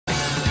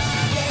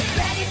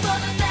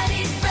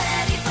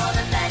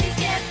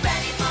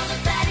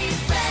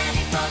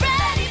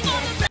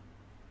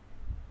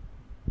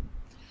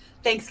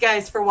Thanks,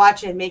 guys, for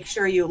watching. Make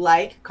sure you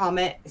like,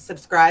 comment,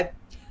 subscribe,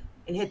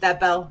 and hit that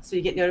bell so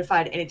you get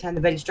notified anytime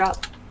the Betty's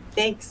drop.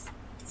 Thanks.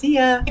 See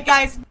ya. Hey,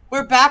 guys,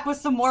 we're back with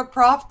some more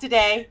prof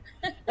today.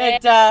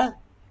 And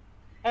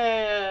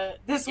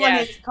this one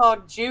is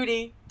called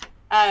Judy.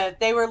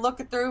 They were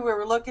looking through. We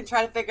were looking,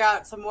 trying to figure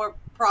out some more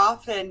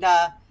prof, and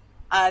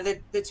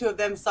the two of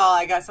them saw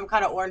I got some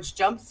kind of orange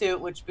jumpsuit,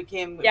 which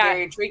became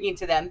very intriguing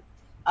to them.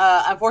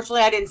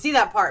 Unfortunately, I didn't see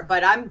that part,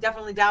 but I'm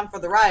definitely down for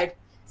the ride.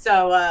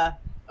 So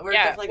we're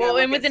definitely going to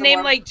look and with at a name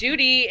more. like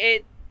Judy,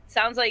 it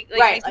sounds like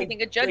makes me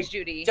think of Judge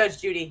Judy.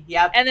 Judge Judy,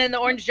 yep. And then the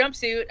orange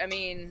jumpsuit, I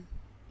mean,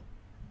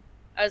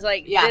 I was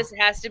like, this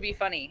has to be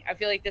funny. I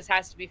feel like this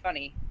has to be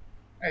funny.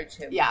 Right,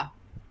 too. Yeah.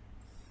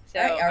 So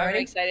I'm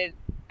excited.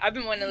 I've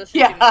been wanting to listen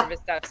to nervous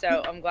stuff,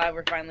 so I'm glad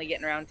we're finally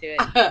getting around to it.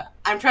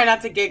 I'm trying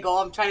not to giggle.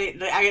 I'm trying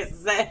to, I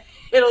guess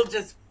it'll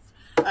just,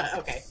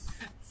 okay.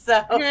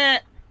 So,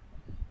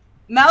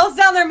 Mel's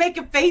down there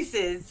making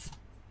faces.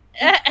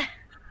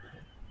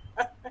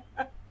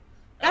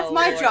 That's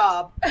my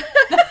job.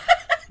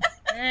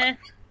 I'm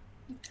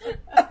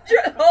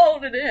trying to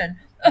hold it in.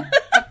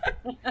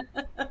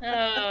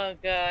 Oh,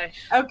 gosh.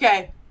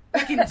 Okay. We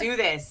can do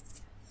this.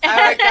 All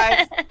right,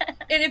 guys.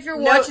 And if you're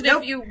watching,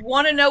 if you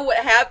want to know what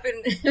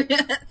happened,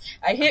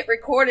 I hit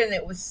record and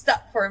it was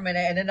stuck for a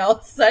minute, and then all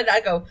of a sudden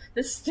I go,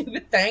 this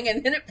stupid thing,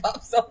 and then it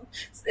pops up,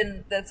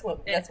 and that's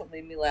what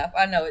made me laugh.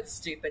 I know it's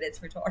stupid, it's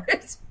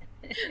retarded.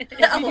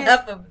 I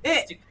laugh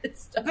at stupid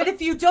stuff. But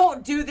if you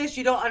don't do this,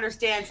 you don't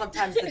understand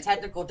sometimes the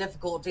technical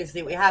difficulties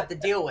that we have to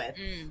deal with.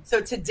 So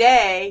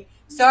today,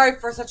 sorry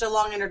for such a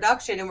long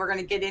introduction, and we're going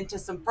to get into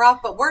some prof,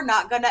 but we're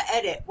not going to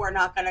edit. We're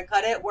not going to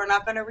cut it. We're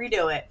not going to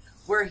redo it.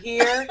 We're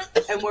here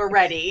and we're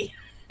ready.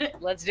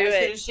 Let's do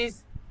it.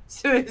 As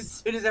soon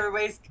as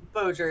everybody's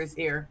composure is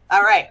here.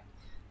 All right.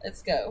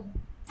 Let's go.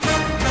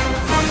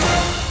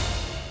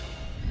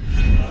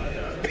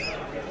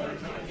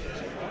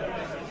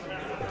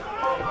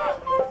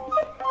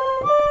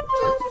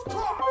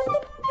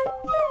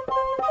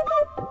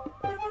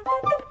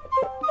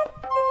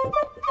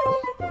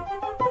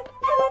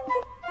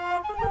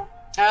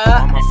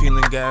 I'm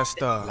feeling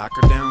gassed up, lock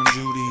her down,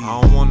 Judy.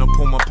 I don't wanna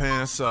pull my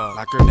pants up,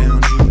 lock her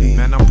down, Judy.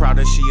 Man, I'm proud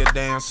that she a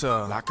dancer,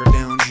 lock her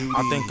down, Judy.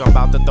 I think I'm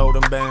about to throw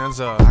them bands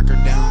up, lock her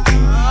down, Judy.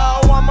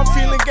 Oh, I'm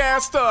feeling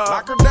gassed up,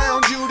 lock her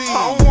down, Judy.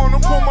 I don't wanna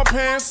pull my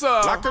pants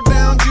up, lock her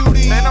down,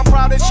 Judy. Man, I'm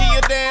proud that she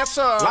a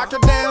dancer, lock her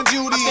down,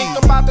 Judy. I think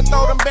I'm about to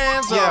throw them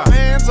bands up,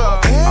 bands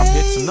up. I've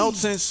hit some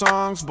notes in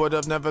songs, but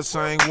I've never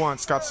sang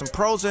once. Got some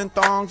pros and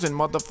thongs, and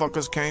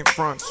motherfuckers can't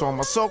front. So I'm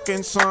a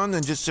soaking son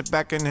and just sit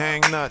back and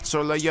hang nuts,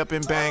 or lay up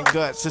and bang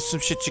guts. It's some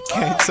shit you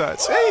can't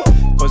touch. Hey,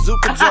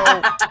 Bazooka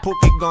Joe,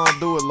 Pookie gon'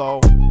 do it low.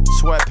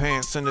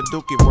 Sweatpants in the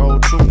dookie roll,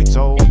 truth be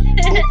told.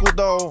 Buku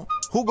though,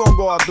 who gon'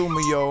 go out do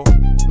me, yo?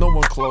 No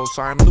one close,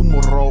 I'm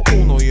numero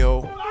uno,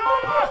 yo.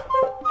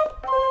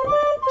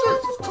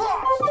 Jesus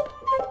Christ!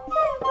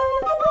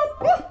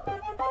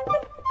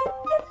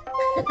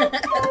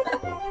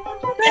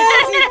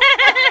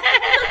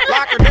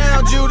 Lock her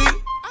down, Judy.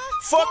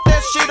 Fuck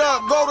that shit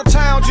up, go to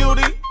town,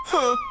 Judy.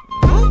 Huh.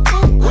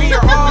 We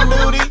are on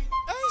duty.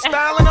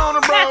 Styling on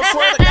the bro,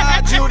 swear to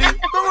God, Judy.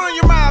 Go run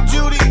your mouth,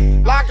 Judy.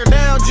 Lock her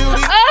down,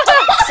 Judy.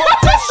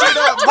 Fuck that shit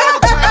up, go to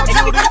town,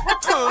 Judy.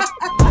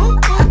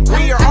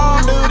 We are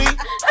on duty.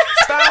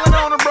 Styling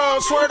on the bro,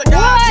 swear to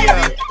God,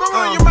 Judy. Go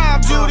run your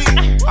mouth, Judy.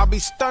 I be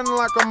stunning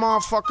like a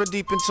motherfucker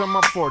deep into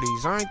my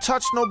 40s. I ain't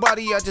touch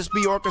nobody, I just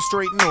be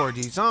orchestrating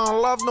orgies. I don't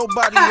love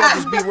nobody, I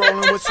just be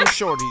rolling with some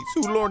shorties.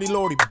 Ooh, lordy,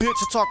 lordy,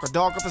 bitch, I talk a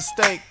dog of a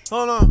steak.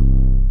 Hold on.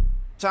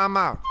 Time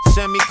out,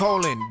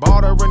 semicolon.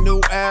 Bought her a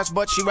new ass,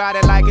 but she ride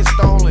it like it's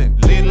stolen.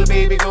 Little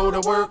baby go to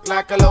work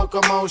like a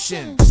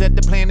locomotion. Set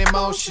the plan in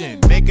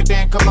motion, make a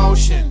damn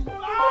commotion.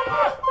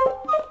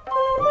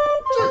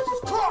 Jesus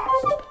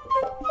Christ!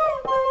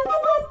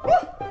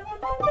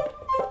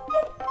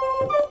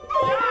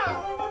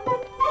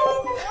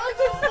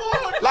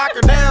 Lock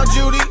her down,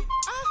 Judy.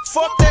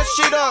 Fuck that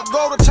shit up,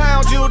 go to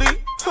town, Judy.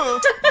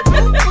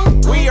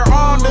 We are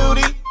on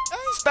duty.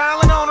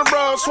 Styling on the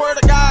bro, swear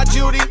to God,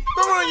 Judy.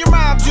 Go run your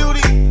mouth,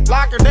 Judy.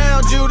 Lock her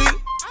down, Judy.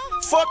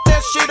 Fuck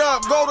that shit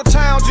up, go to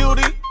town,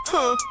 Judy.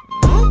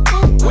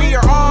 We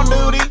are on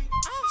duty.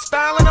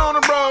 Styling on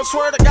the bro,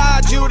 swear to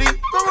God, Judy.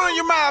 Go run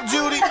your mouth,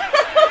 Judy.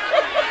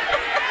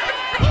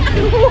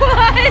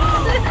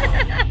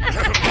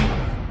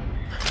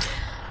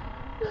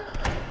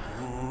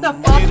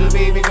 What? Little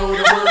baby go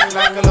to work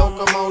like a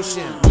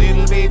locomotion.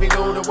 Little baby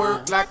go to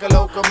work like a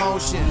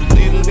locomotion.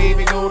 Little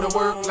baby go to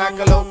work like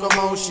a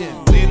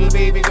locomotion. Little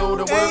baby go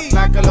to work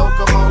like a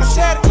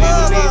locomotion.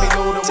 Little baby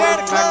go to work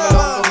like a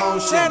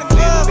locomotion.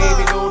 Little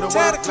baby go to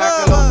work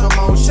like a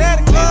locomotion.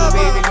 Little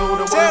baby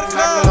go to work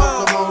like a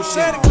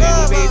locomotion.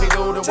 Little baby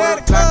go to work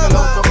like a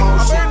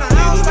locomotion.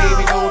 Little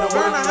baby go to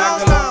work like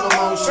a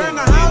locomotion.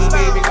 Little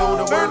baby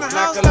go to work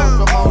like a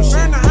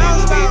locomotion.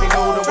 Little baby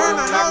go to work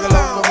like a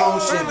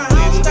locomotion.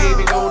 Little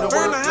baby go to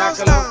work like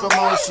a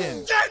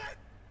locomotion.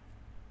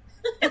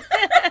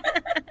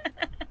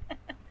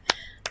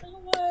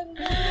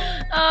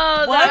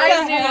 Oh, What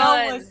that the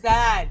hell was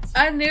that?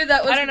 I knew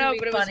that was. I don't know,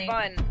 but funny. It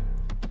was fun.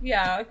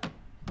 Yeah.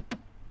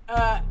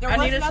 There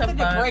was nothing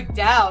to break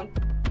down.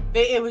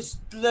 It was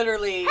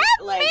literally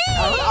like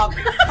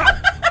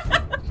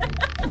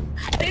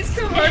these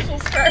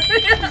commercials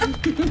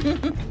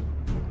started.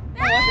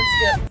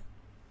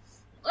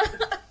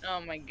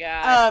 Oh my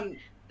god.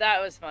 That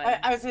was fun.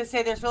 I was gonna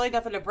say there's really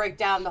nothing to break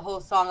down. The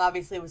whole song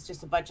obviously was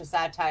just a bunch of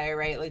satire,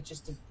 right? Like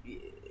just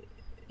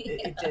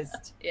it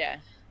just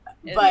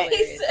But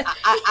he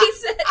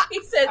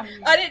said,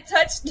 I didn't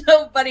touch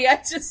nobody. I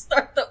just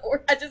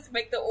I just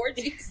make the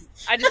orgies.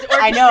 I just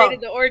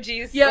orchestrated the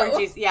orgies.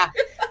 Orgies, yeah.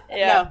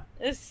 No,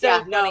 it's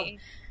so funny.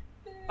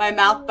 No. My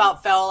mouth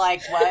about fell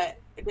like, what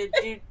did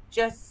you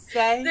just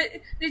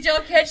say? Did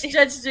y'all catch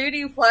Judge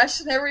Judy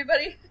flashing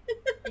everybody?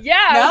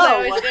 Yeah.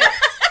 No.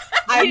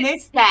 I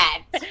missed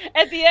that.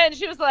 At the end,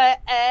 she was like,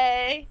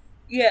 "Hey."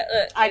 Yeah.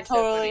 I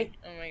totally.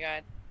 So oh my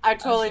god. I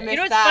totally missed that. You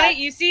know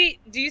what's funny?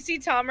 Do you see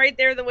Tom right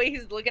there? The way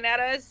he's looking at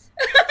us.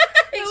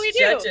 He's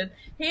judging.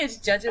 He is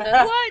judging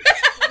us.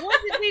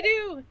 What did we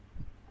do?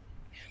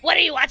 What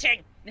are you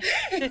watching?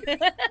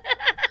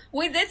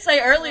 We did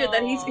say earlier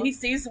that he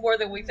sees more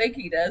than we think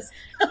he does.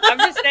 I'm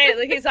just saying.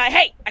 He's like,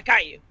 "Hey, I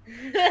caught you."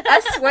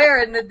 I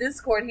swear, in the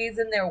Discord, he's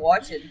in there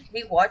watching.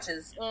 He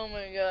watches. Oh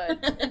my god,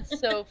 it's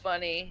so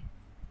funny.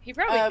 He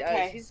probably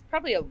does. He's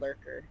probably a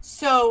lurker.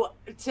 So,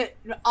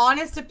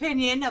 honest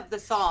opinion of the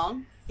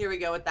song. Here we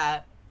go with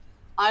that.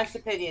 Honest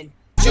opinion.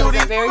 Judy,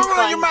 very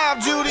run your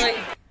mouth, Judy.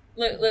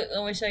 Look,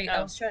 let me show you.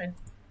 I was trying to.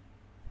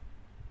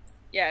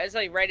 Yeah, it's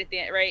like right at the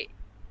end, right?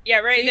 Yeah,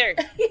 right there.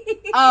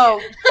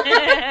 Oh.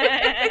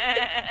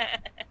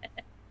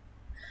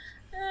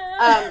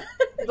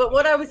 But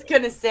what I was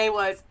going to say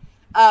was,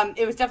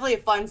 it was definitely a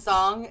fun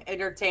song,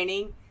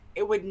 entertaining.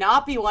 It would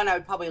not be one I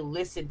would probably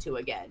listen to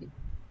again.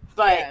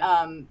 But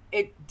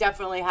it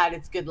definitely had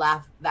its good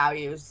laugh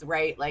values,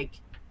 right? Like,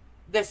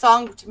 the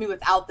song to me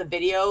without the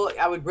video,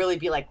 I would really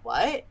be like,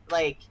 what?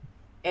 Like,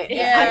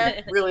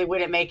 it really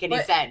wouldn't make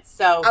any sense.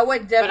 So I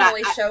would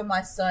definitely show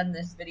my son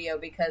this video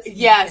because he'd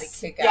get a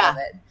kick out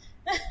of it.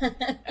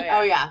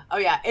 Oh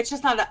yeah. It's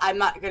just not. I'm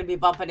not going to be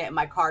bumping it in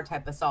my car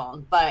type of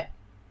song, but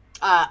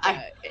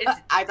I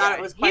thought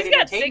it was quite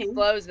entertaining. He's got sick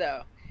flows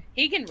though.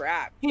 He can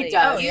rap. He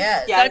does. He's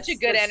such a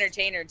good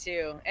entertainer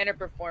too, and a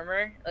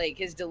performer. Like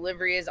his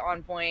delivery is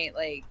on point.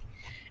 Like,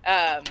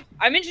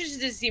 I'm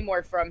interested to see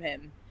more from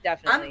him.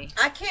 Definitely.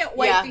 I can't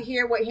wait to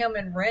hear what him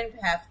and Ren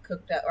have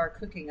cooked up or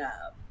cooking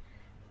up.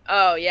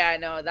 Oh yeah,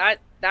 no, that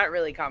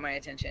really caught my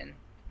attention.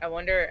 I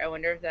wonder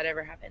if that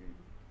ever happened.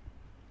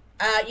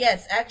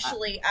 Yes,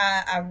 actually,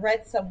 I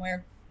read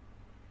somewhere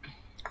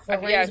for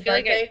Ren's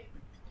birthday.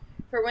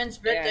 For Ren's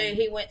birthday,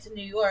 he went to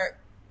New York.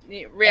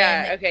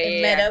 Yeah,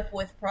 and met up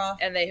with Prof.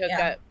 And they hooked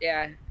up.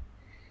 Yeah.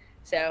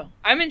 So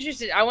I'm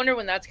interested. I wonder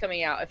when that's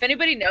coming out. If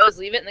anybody knows,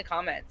 leave it in the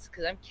comments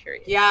because I'm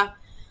curious. Yeah,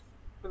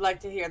 would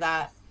like to hear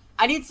that.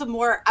 I need some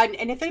more. And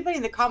if anybody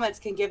in the comments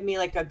can give me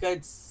like a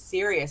good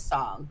serious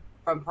song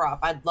from Prof,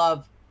 I'd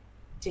love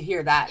to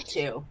hear that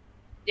too.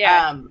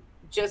 Yeah.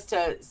 Just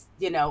to,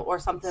 or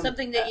something.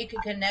 Something that you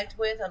can connect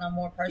with on a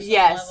more personal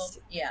level.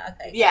 Yeah.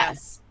 Okay.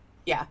 Yes.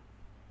 Yeah.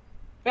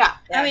 Yeah.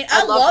 I mean,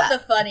 I love the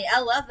funny. I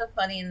love the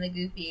funny and the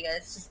goofy.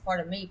 It's just part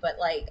of me. But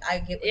like, I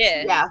get what you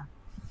mean.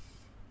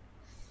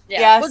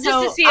 Yeah. Well,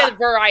 just to see a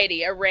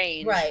variety, a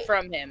range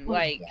from him.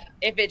 Like,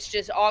 if it's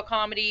just all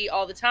comedy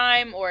all the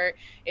time, or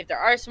if there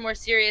are some more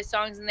serious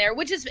songs in there,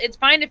 which is, it's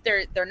fine if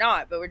they're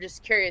not, but we're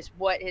just curious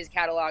what his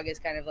catalog is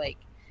kind of like,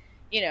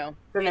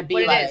 gonna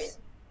be like.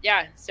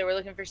 Yeah. So we're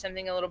looking for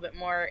something a little bit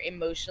more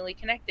emotionally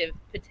connective,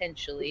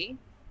 potentially.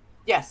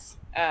 Yes.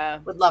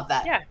 Would love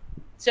that. Yeah.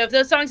 So if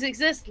those songs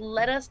exist,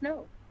 let us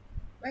know.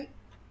 Right.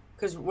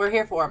 Because we're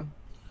here for them.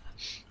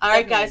 All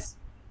right, guys.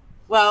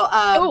 Well,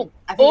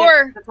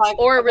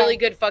 or a really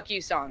good fuck you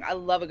song. I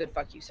love a good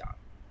fuck you song.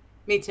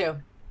 Me too.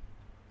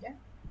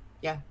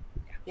 Yeah.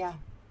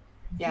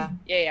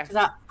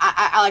 Because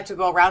I like to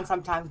go around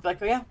sometimes, be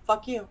like, oh yeah,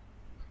 fuck you.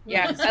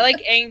 Yeah, I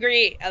like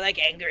angry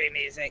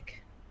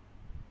music.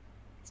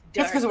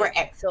 That's because we're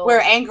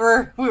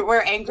angry,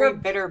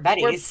 bitter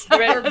betties.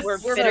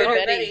 We're bitter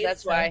betties.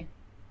 That's why.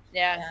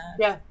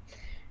 Yeah.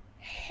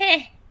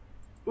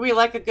 We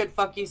like a good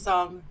fuck you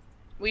song.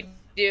 We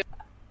do.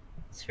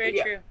 It's very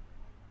true.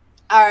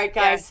 All right,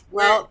 guys.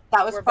 Well,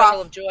 that was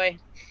Prof. Of joy.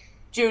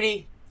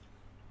 Judy,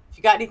 if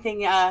you got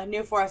anything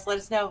new for us, let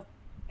us know.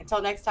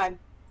 Until next time,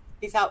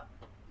 peace out.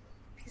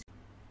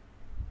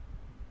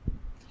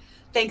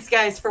 Thanks,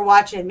 guys, for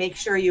watching. Make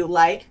sure you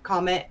like,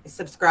 comment,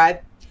 subscribe,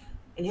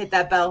 and hit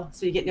that bell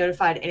so you get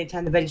notified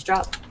anytime the Betties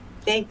drop.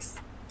 Thanks.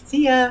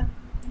 See ya.